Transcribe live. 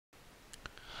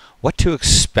what to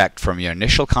expect from your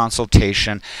initial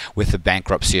consultation with the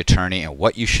bankruptcy attorney and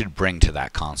what you should bring to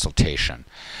that consultation.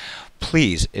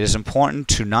 Please, it is important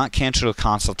to not cancel a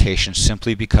consultation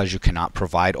simply because you cannot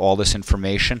provide all this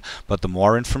information, but the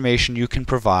more information you can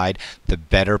provide, the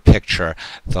better picture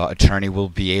the attorney will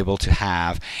be able to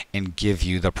have and give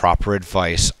you the proper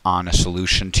advice on a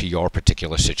solution to your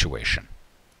particular situation.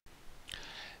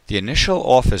 The initial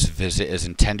office visit is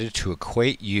intended to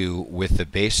acquaint you with the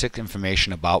basic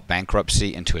information about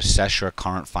bankruptcy and to assess your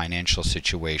current financial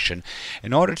situation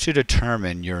in order to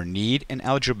determine your need and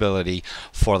eligibility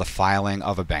for the filing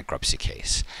of a bankruptcy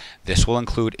case. This will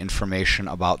include information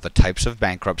about the types of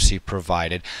bankruptcy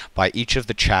provided by each of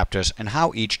the chapters and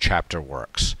how each chapter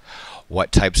works.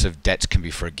 What types of debts can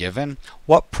be forgiven,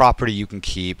 what property you can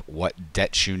keep, what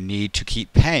debts you need to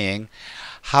keep paying,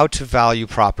 how to value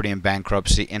property in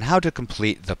bankruptcy, and how to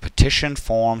complete the petition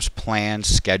forms, plans,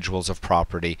 schedules of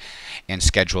property, and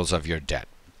schedules of your debt.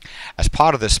 As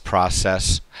part of this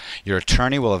process, your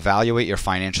attorney will evaluate your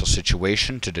financial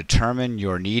situation to determine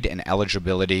your need and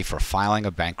eligibility for filing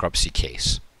a bankruptcy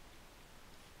case.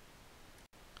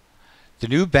 The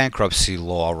new bankruptcy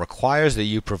law requires that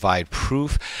you provide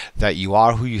proof that you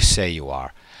are who you say you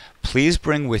are. Please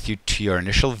bring with you to your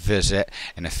initial visit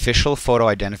an official photo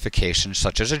identification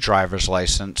such as a driver's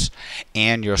license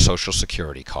and your social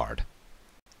security card.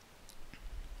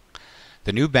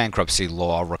 The new bankruptcy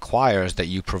law requires that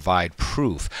you provide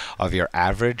proof of your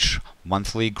average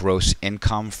monthly gross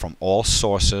income from all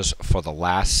sources for the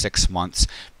last 6 months,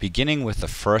 beginning with the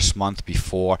first month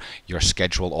before your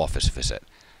scheduled office visit.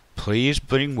 Please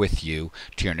bring with you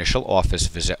to your initial office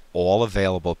visit all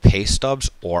available pay stubs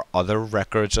or other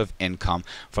records of income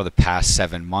for the past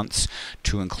 7 months,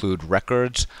 to include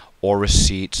records or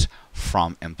receipts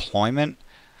from employment,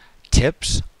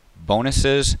 tips,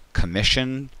 bonuses,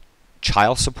 commission,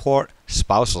 child support,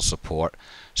 spousal support,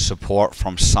 support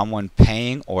from someone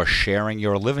paying or sharing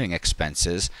your living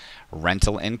expenses,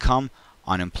 rental income,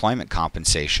 unemployment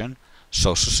compensation,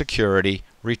 Social Security,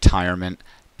 retirement,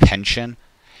 pension,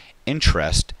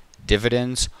 interest,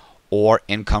 dividends, or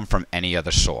income from any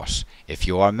other source. If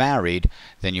you are married,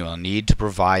 then you will need to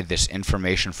provide this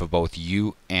information for both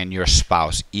you and your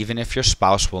spouse, even if your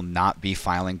spouse will not be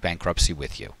filing bankruptcy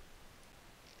with you.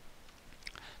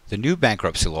 The new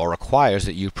bankruptcy law requires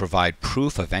that you provide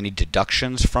proof of any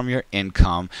deductions from your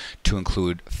income to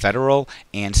include federal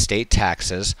and state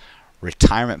taxes,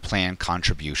 retirement plan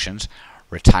contributions,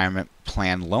 retirement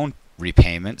plan loan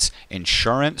repayments,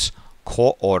 insurance,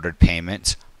 court-ordered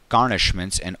payments,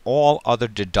 garnishments, and all other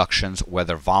deductions,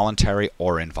 whether voluntary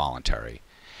or involuntary.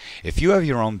 If you have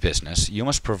your own business, you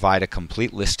must provide a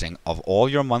complete listing of all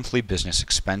your monthly business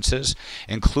expenses,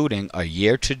 including a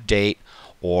year-to-date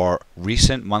or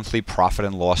recent monthly profit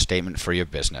and loss statement for your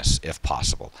business, if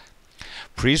possible.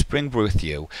 Please bring with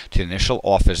you to the initial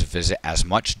office visit as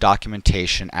much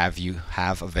documentation as you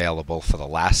have available for the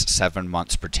last 7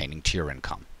 months pertaining to your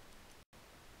income.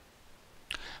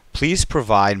 Please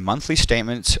provide monthly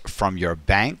statements from your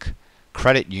bank,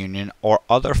 credit union, or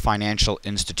other financial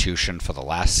institution for the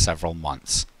last several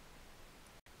months.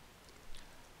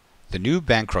 The new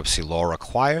bankruptcy law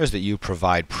requires that you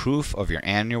provide proof of your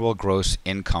annual gross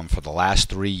income for the last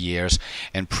 3 years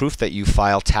and proof that you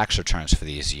file tax returns for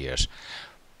these years.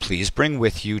 Please bring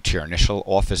with you to your initial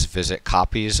office visit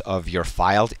copies of your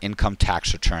filed income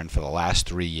tax return for the last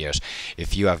 3 years.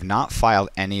 If you have not filed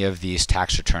any of these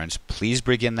tax returns, please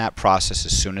begin that process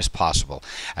as soon as possible,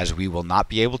 as we will not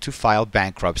be able to file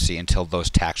bankruptcy until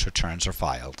those tax returns are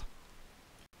filed.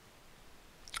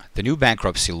 The new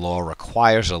bankruptcy law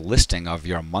requires a listing of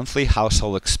your monthly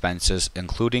household expenses,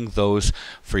 including those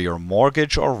for your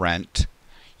mortgage or rent,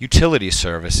 utility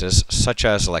services such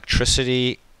as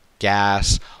electricity,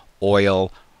 gas,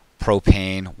 oil,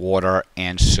 propane, water,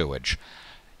 and sewage,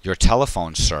 your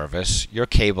telephone service, your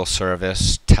cable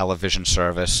service, television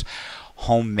service,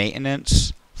 home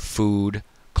maintenance, food,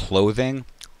 clothing,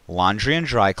 laundry and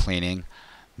dry cleaning,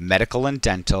 medical and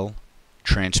dental,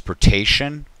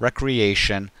 transportation,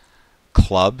 recreation,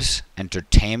 clubs,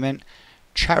 entertainment,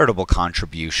 charitable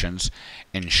contributions,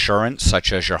 insurance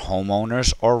such as your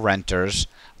homeowners or renters,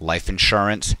 life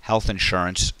insurance, health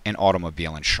insurance, and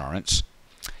automobile insurance,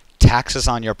 taxes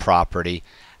on your property,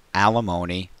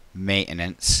 alimony,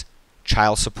 maintenance,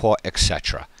 child support,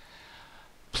 etc.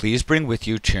 Please bring with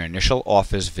you to your initial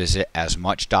office visit as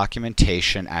much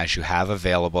documentation as you have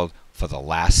available for the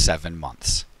last 7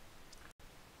 months.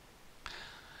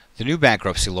 The new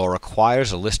bankruptcy law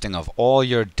requires a listing of all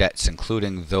your debts,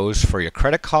 including those for your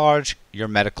credit cards, your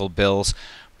medical bills,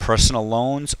 personal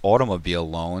loans, automobile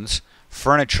loans,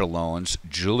 furniture loans,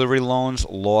 jewelry loans,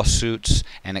 lawsuits,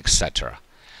 and etc.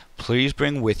 Please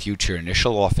bring with you to your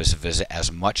initial office visit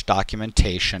as much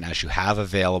documentation as you have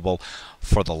available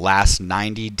for the last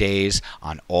 90 days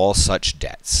on all such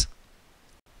debts.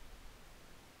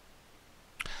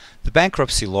 The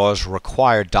bankruptcy laws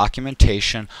require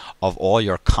documentation of all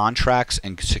your contracts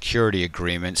and security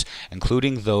agreements,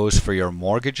 including those for your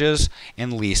mortgages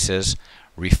and leases,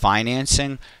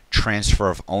 refinancing,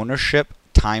 transfer of ownership,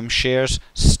 timeshares,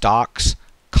 stocks,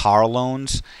 car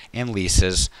loans and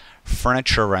leases,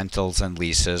 furniture rentals and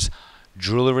leases,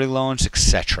 jewelry loans,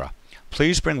 etc.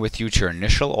 Please bring with you to your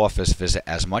initial office visit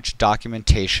as much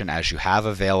documentation as you have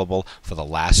available for the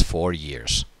last 4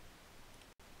 years.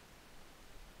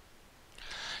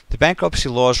 The bankruptcy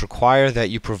laws require that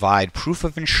you provide proof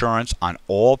of insurance on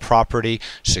all property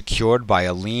secured by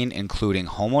a lien, including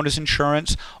homeowners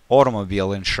insurance,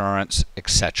 automobile insurance,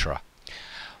 etc.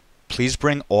 Please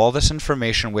bring all this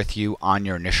information with you on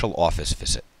your initial office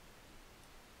visit.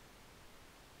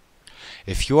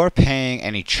 If you are paying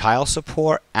any child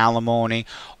support, alimony,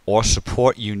 or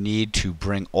support, you need to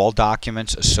bring all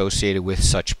documents associated with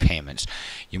such payments.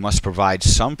 You must provide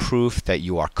some proof that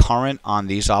you are current on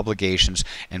these obligations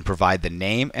and provide the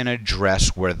name and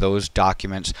address where those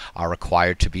documents are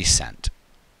required to be sent.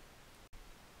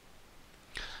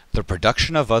 The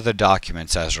production of other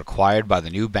documents as required by the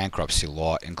new bankruptcy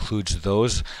law includes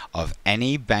those of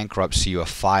any bankruptcy you have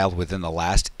filed within the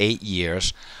last 8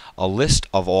 years, a list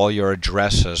of all your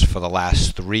addresses for the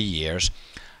last 3 years,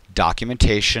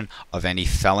 documentation of any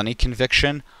felony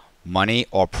conviction, money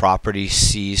or property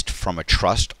seized from a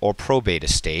trust or probate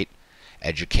estate,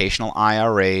 educational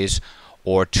IRAs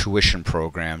or tuition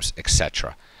programs,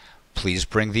 etc. Please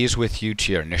bring these with you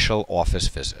to your initial office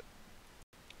visit.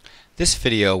 This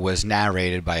video was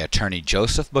narrated by attorney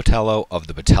Joseph Botelho of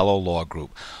the Botelho Law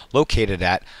Group, located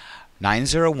at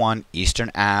 901 Eastern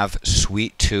Ave,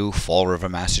 Suite 2, Fall River,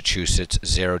 Massachusetts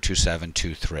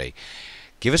 02723.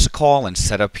 Give us a call and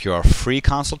set up your free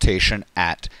consultation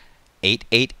at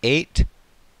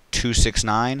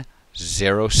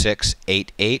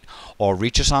 888-269-0688 or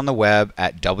reach us on the web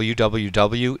at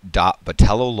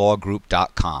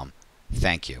www.botelholawgroup.com.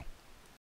 Thank you.